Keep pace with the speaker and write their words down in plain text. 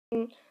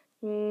Okay.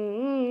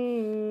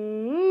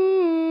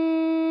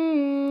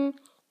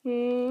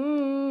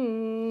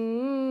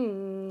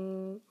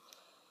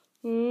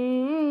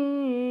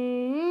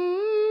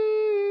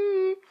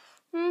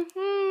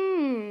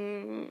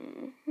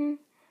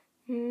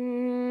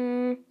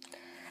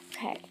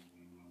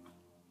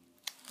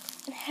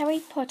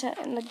 Harry Potter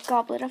and the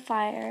Goblet of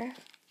Fire.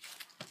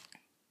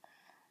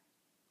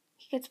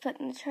 He gets put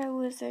in the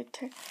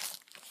Triwizard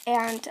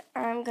and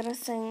I'm gonna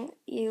sing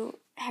you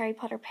Harry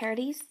Potter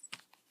parodies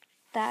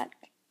that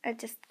I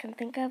just can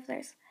think of.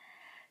 There's,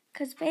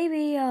 'cause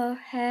baby, you're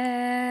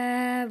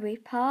Harry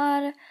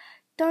Potter.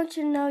 Don't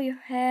you know you're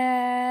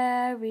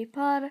Harry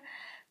Potter?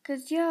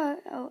 'Cause you're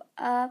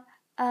up,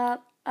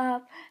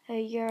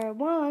 your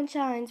wand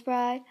shines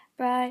bright,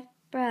 bright,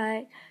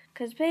 bright.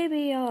 'Cause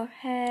baby, you're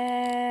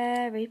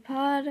Harry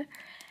Potter.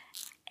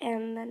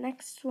 And the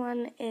next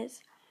one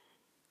is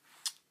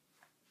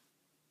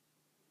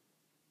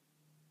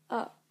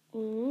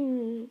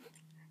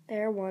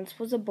there once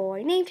was a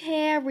boy named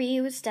Harry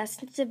who was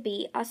destined to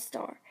be a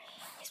star.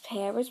 His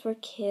parents were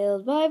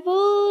killed by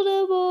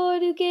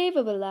Voldemort, who gave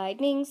him a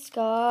lightning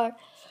scar.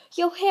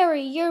 Yo,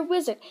 Harry, you're a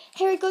wizard.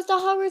 Harry goes to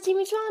Hogwarts, he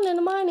meets Ron in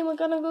a mine, and we're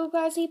gonna go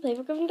grassy, play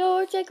for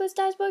Gryffindor. Draco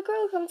dies, but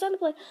Crow comes on to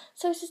play.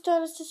 Cersei's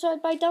throne is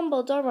destroyed by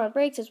Dumbledore. Ron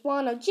breaks his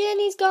wand. Now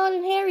Ginny's gone,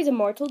 and Harry's in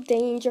mortal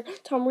danger.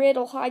 Tom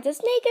Riddle hides a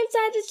snake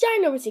inside his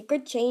giant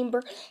secret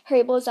chamber.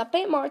 Harry blows up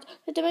Aunt March.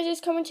 The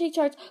Dementors come and take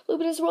charge.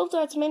 Lupin is rolled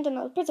throughout cement, and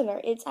the prisoner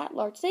is at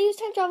large. They use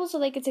time travel so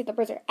they can save the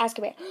prisoner,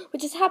 Azkaban,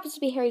 which just happens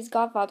to be Harry's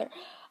godfather.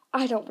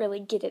 I don't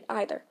really get it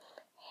either.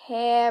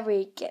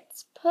 Harry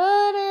gets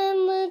put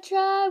in the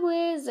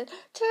Triwizard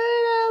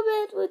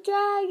Tournament with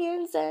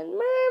dragons and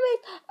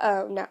mermaids.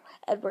 Oh no,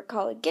 Edward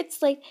Cullen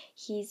gets late.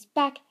 He's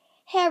back.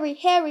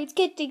 Harry's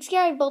getting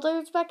scary.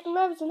 Boulder's back in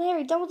rabbits and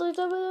Harry.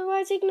 Dumbledore,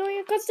 why is he ignoring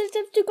your constant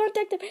attempts to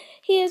contact him?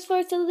 He is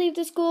forced to leave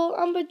the school.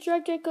 But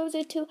Draco goes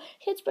into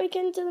kids break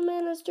into the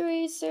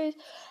ministry. Sirs,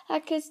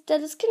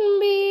 dead as can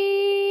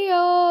be.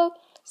 Oh,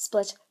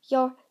 split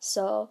your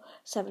soul,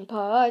 7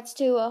 parts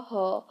to a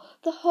whole.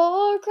 The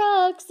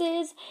Horcrux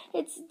is,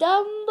 it's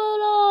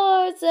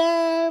Dumbledore's.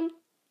 There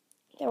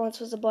once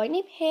was a boy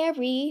named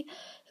Harry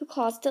who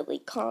constantly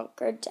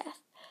conquered death.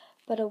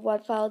 But of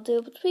what foul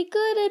do between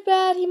good and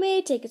bad, he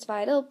may take his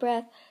final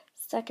breath.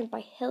 Second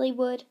by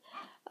Hillywood.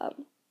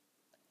 7:40,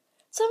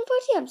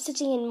 I'm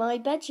sitting in my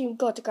bedroom,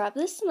 got to grab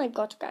this and I've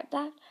got to grab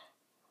that.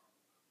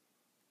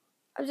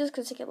 I'm just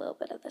going to take a little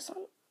bit of this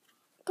on.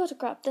 Got to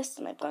grab this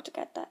and I've got to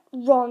get that.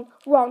 Ron,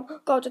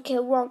 got to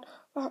kill Ron.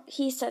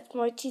 He sets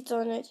my teeth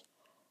on it.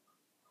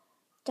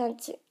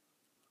 Dancing,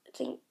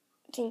 think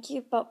you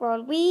about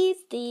Ron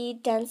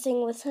Weasley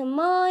dancing with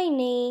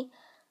Hermione,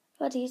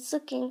 but he's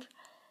looking.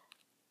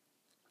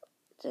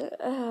 You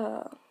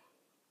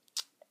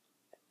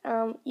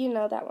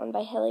know that one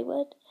by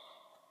Hillywood.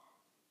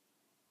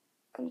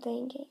 I'm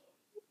thinking.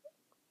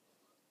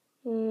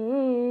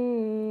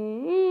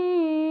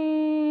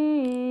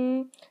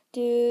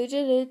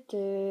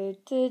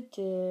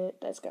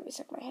 That's gonna be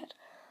stuck in my head.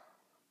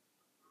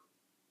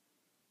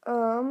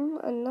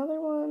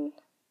 Another one.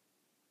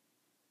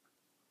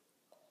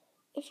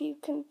 If you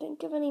can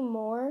think of any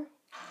more.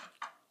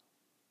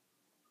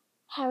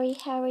 Harry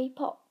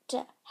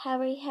Potter.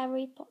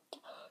 Harry Potter.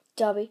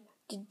 Dobby.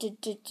 Dobby.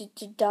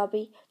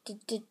 Dobby.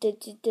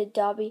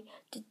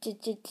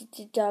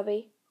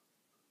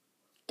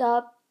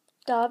 Dobby.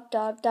 Dob.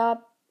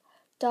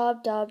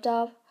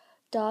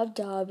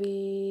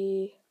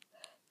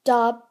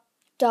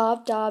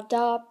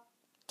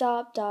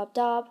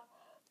 Dobby.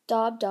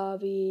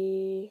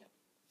 Dobby.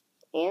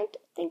 And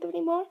think of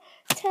any more?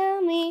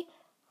 Tell me.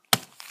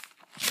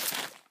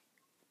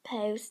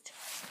 Post,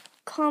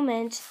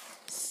 comment,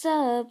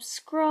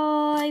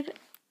 subscribe.